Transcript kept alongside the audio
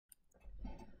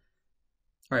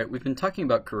All right, we've been talking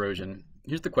about corrosion.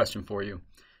 Here's the question for you.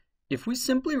 If we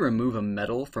simply remove a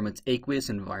metal from its aqueous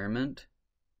environment,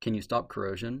 can you stop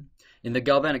corrosion? In the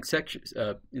galvanic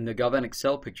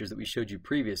cell pictures that we showed you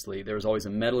previously, there was always a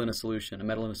metal in a solution,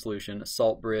 a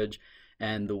salt bridge,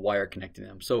 and the wire connecting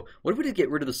them. So what if we did get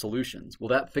rid of the solutions? Will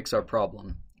that fix our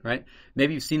problem, right?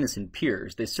 Maybe you've seen this in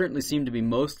piers. They certainly seem to be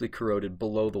mostly corroded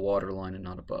below the water line and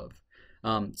not above.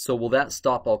 So will that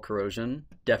stop all corrosion?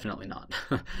 Definitely not.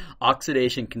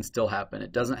 Oxidation can still happen.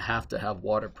 It doesn't have to have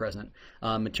water present.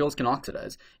 Materials can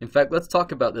oxidize. In fact, let's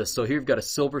talk about this. So here you've got a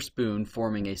silver spoon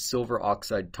forming a silver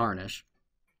oxide tarnish.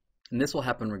 And this will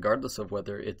happen regardless of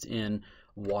whether it's in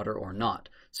water or not.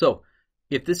 So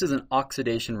if this is an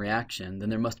oxidation reaction, then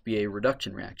there must be a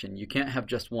reduction reaction. You can't have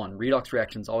just one. Redox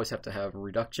reactions always have to have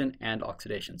reduction and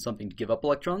oxidation. Something to give up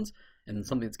electrons and then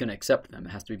something that's going to accept them. It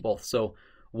has to be both. So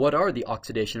what are the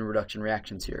oxidation and reduction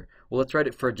reactions here? Well, let's write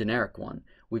it for a generic one.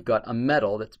 We've got a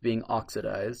metal that's being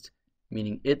oxidized,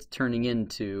 meaning it's turning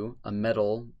into a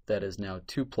metal that is now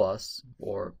 2 plus,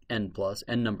 or N plus,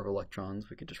 N number of electrons.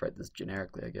 We could just write this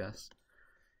generically, I guess.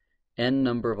 N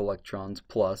number of electrons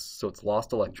plus, so it's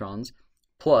lost electrons,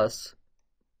 plus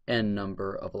N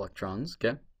number of electrons,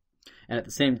 okay? And at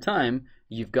the same time,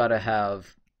 you've got to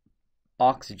have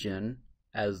oxygen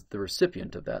as the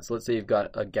recipient of that. So let's say you've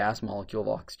got a gas molecule of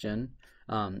oxygen.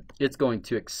 It's going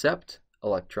to accept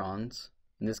electrons.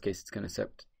 In this case, it's going to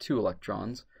accept 2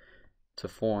 electrons to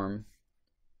form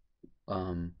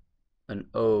an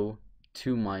O2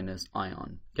 minus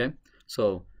ion. Okay,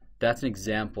 so that's an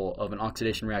example of an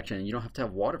oxidation reaction, and you don't have to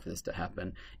have water for this to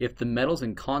happen. If the metal's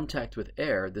in contact with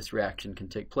air, this reaction can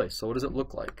take place. So what does it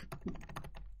look like?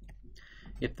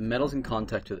 If the metal's in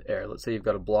contact with air, let's say you've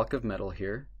got a block of metal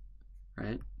here,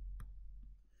 right?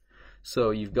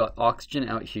 So you've got oxygen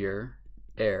out here,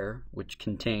 air, which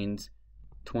contains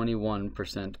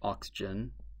 21%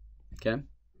 oxygen, okay?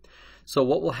 So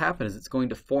what will happen is it's going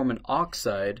to form an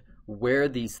oxide where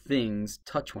these things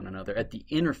touch one another at the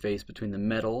interface between the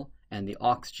metal and the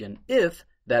oxygen, if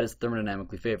that is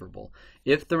thermodynamically favorable.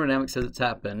 If thermodynamics says it's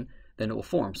happened, then it will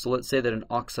form. So let's say that an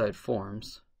oxide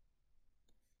forms,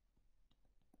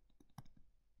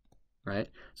 right?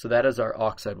 So that is our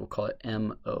oxide. We'll call it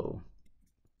MO,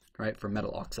 right, for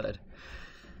metal oxide.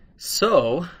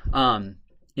 So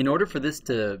in order for this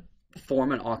to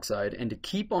form an oxide and to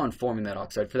keep on forming that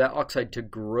oxide, for that oxide to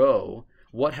grow,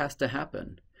 what has to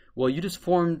happen? Well, you just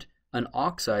formed an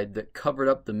oxide that covered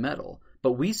up the metal,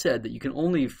 but we said that you can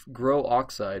only grow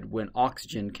oxide when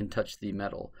oxygen can touch the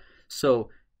metal. So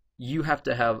you have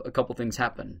to have a couple things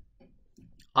happen.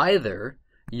 Either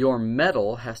your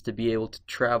metal has to be able to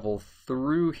travel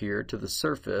through here to the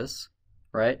surface,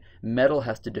 right? Metal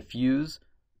has to diffuse,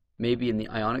 maybe in the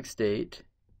ionic state.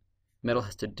 Metal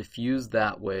has to diffuse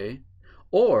that way.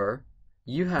 Or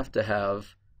you have to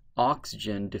have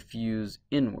oxygen diffuse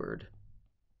inward,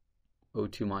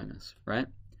 O2 minus, right?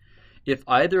 If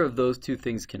either of those two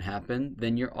things can happen,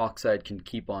 then your oxide can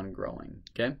keep on growing,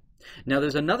 okay? Now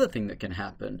there's another thing that can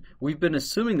happen. We've been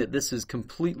assuming that this is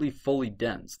completely fully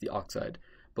dense, the oxide.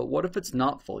 But what if it's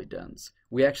not fully dense?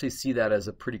 We actually see that as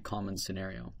a pretty common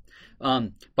scenario.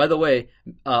 By the way,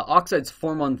 oxides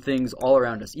form on things all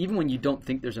around us, even when you don't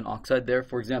think there's an oxide there.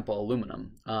 For example,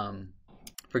 aluminum.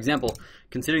 For example,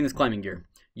 considering this climbing gear,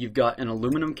 you've got an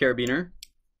aluminum carabiner,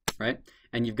 right?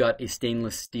 And you've got a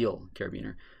stainless steel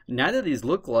carabiner. Neither of these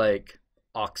look like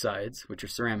oxides, which are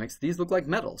ceramics. These look like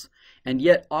metals. And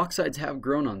yet oxides have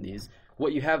grown on these.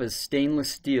 What you have is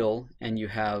stainless steel and you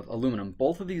have aluminum.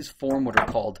 Both of these form what are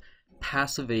called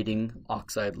passivating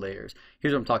oxide layers.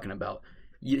 Here's what I'm talking about.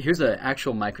 Here's an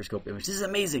actual microscope image. This is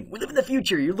amazing. We live in the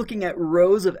future. You're looking at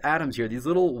rows of atoms here. These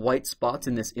little white spots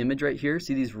in this image right here.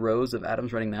 See these rows of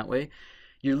atoms running that way?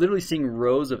 You're literally seeing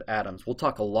rows of atoms. We'll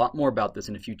talk a lot more about this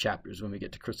in a few chapters when we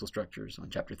get to crystal structures on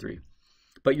chapter 3.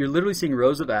 But you're literally seeing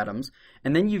rows of atoms,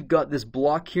 and then you've got this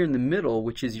block here in the middle,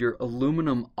 which is your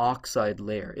aluminum oxide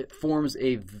layer. It forms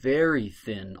a very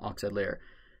thin oxide layer.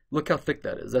 Look how thick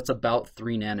that is. That's about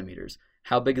 3 nanometers.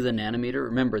 How big is a nanometer?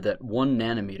 Remember that 1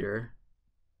 nanometer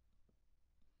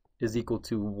is equal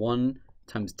to 1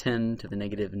 times 10 to the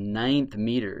negative 9th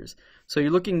meters. So you're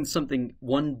looking something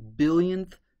 1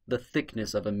 billionth the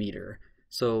thickness of a meter.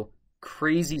 So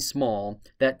crazy small.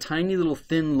 That tiny little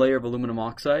thin layer of aluminum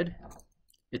oxide,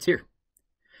 it's here.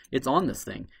 It's on this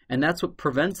thing. And that's what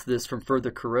prevents this from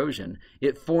further corrosion.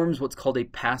 It forms what's called a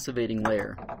passivating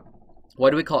layer. Why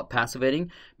do we call it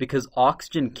passivating? Because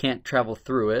oxygen can't travel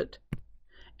through it,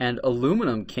 and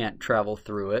aluminum can't travel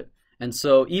through it. And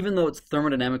so even though it's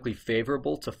thermodynamically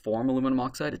favorable to form aluminum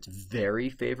oxide, it's very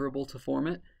favorable to form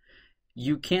it,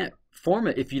 you can't form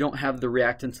it if you don't have the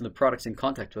reactants and the products in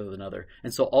contact with one another.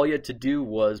 And so all you had to do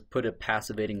was put a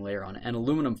passivating layer on it. And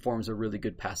aluminum forms a really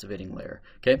good passivating layer.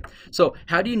 Okay, so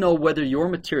how do you know whether your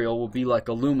material will be like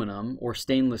aluminum or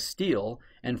stainless steel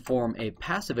and form a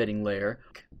passivating layer,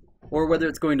 or whether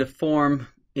it's going to form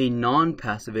a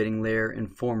non-passivating layer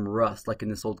and form rust, like in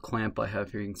this old clamp I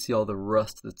have here? You can see all the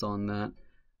rust that's on that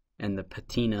and the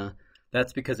patina.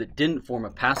 That's because it didn't form a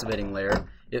passivating layer.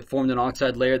 It formed an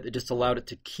oxide layer that just allowed it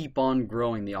to keep on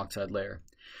growing the oxide layer.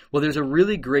 Well, there's a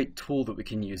really great tool that we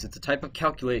can use. It's a type of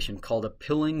calculation called a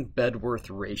Pilling-Bedworth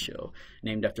ratio,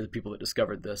 named after the people that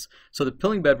discovered this. So the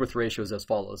Pilling-Bedworth ratio is as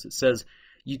follows. It says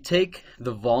you take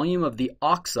the volume of the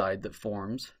oxide that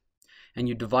forms and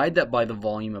you divide that by the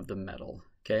volume of the metal.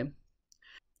 Okay?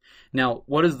 Now,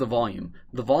 what is the volume?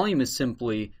 The volume is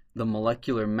simply the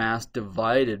molecular mass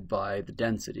divided by the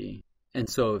density. And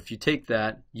so if you take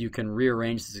that, you can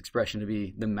rearrange this expression to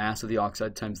be the mass of the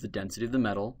oxide times the density of the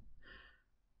metal,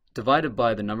 divided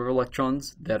by the number of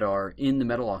electrons that are in the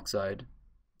metal oxide,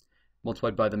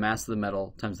 multiplied by the mass of the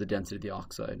metal times the density of the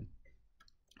oxide.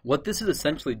 What this is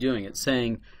essentially doing, it's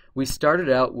saying we started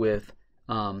out with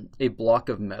a block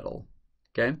of metal.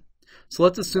 Okay? So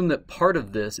let's assume that part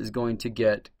of this is going to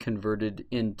get converted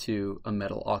into a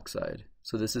metal oxide.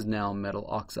 So this is now metal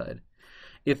oxide.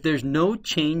 If there's no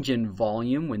change in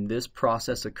volume when this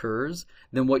process occurs,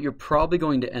 then what you're probably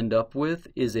going to end up with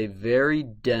is a very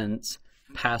dense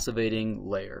passivating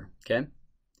layer. Okay?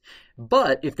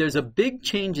 But if there's a big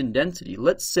change in density,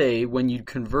 let's say when you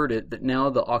convert it that now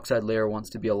the oxide layer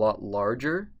wants to be a lot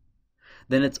larger,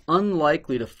 then it's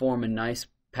unlikely to form a nice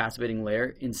passivating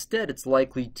layer. Instead, it's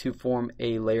likely to form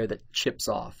a layer that chips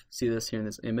off. See this here in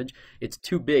this image? It's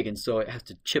too big, and so it has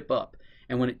to chip up.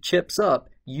 And when it chips up,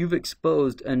 you've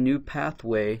exposed a new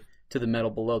pathway to the metal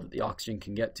below that the oxygen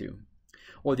can get to.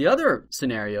 Or the other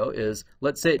scenario is,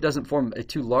 let's say it doesn't form a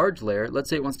too large layer. Let's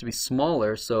say it wants to be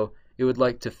smaller, so it would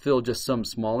like to fill just some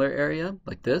smaller area,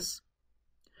 like this.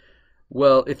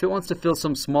 Well, if it wants to fill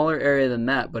some smaller area than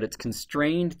that, but it's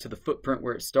constrained to the footprint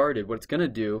where it started, what it's going to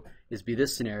do is be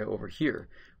this scenario over here,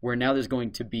 where now there's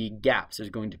going to be gaps. There's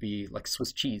going to be like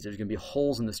Swiss cheese. There's going to be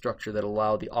holes in the structure that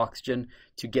allow the oxygen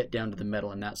to get down to the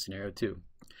metal in that scenario too.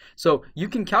 So you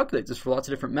can calculate this for lots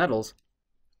of different metals,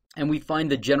 and we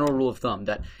find the general rule of thumb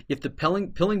that if the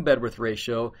Pilling-Bedworth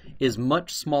ratio is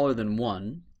much smaller than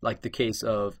 1, like the case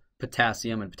of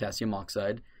potassium and potassium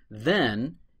oxide,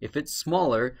 then if it's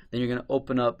smaller, then you're going to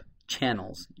open up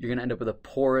channels. You're going to end up with a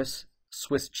porous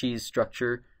Swiss cheese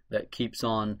structure that keeps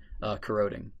on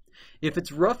corroding. If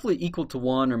it's roughly equal to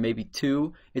 1 or maybe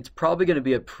 2, it's probably going to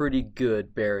be a pretty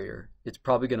good barrier. It's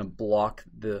probably going to block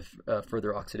the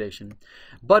further oxidation.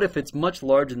 But if it's much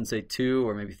larger than, say, 2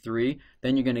 or maybe 3,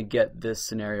 then you're going to get this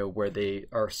scenario where they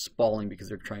are spalling because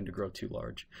they're trying to grow too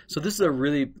large. So this is a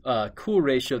really cool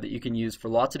ratio that you can use for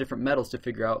lots of different metals to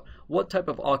figure out what type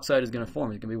of oxide is going to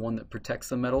form. It can be one that protects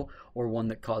the metal or one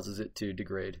that causes it to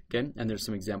degrade. Okay? And there's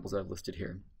some examples I've listed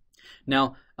here.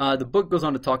 Now, the book goes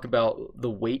on to talk about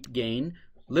the weight gain.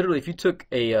 Literally, if you took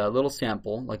a little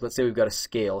sample, like let's say we've got a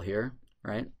scale here,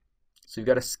 right? So you've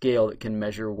got a scale that can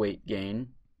measure weight gain,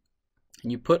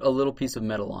 and you put a little piece of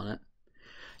metal on it.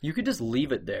 You could just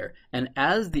leave it there, and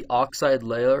as the oxide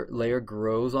layer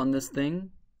grows on this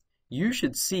thing, you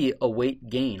should see a weight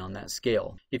gain on that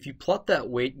scale. If you plot that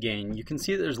weight gain, you can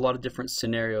see that there's a lot of different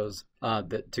scenarios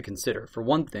to consider. For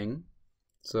one thing,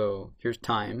 so here's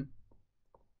time,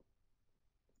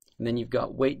 and then you've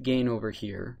got weight gain over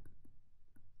here.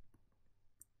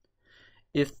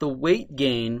 If the weight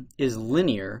gain is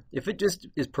linear, if it just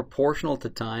is proportional to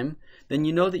time, then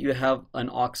you know that you have an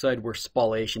oxide where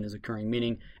spallation is occurring,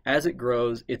 meaning as it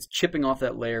grows, it's chipping off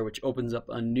that layer, which opens up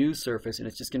a new surface, and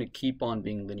it's just going to keep on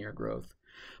being linear growth.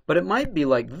 But it might be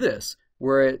like this,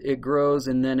 where it grows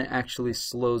and then it actually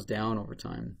slows down over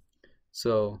time.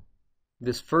 So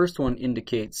this first one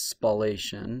indicates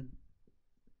spallation.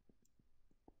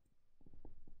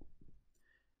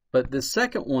 But the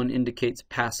second one indicates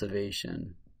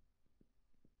passivation.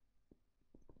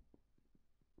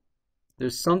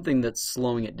 There's something that's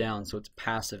slowing it down, so it's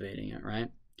passivating it, right?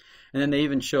 And then they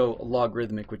even show a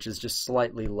logarithmic, which is just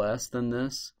slightly less than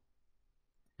this.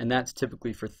 And that's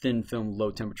typically for thin film,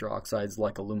 low temperature oxides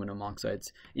like aluminum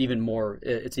oxides.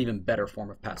 It's even better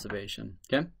form of passivation,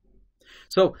 okay?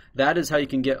 So that is how you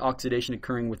can get oxidation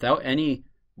occurring without any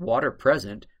water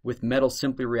present, with metal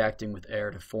simply reacting with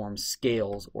air to form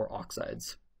scales or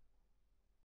oxides.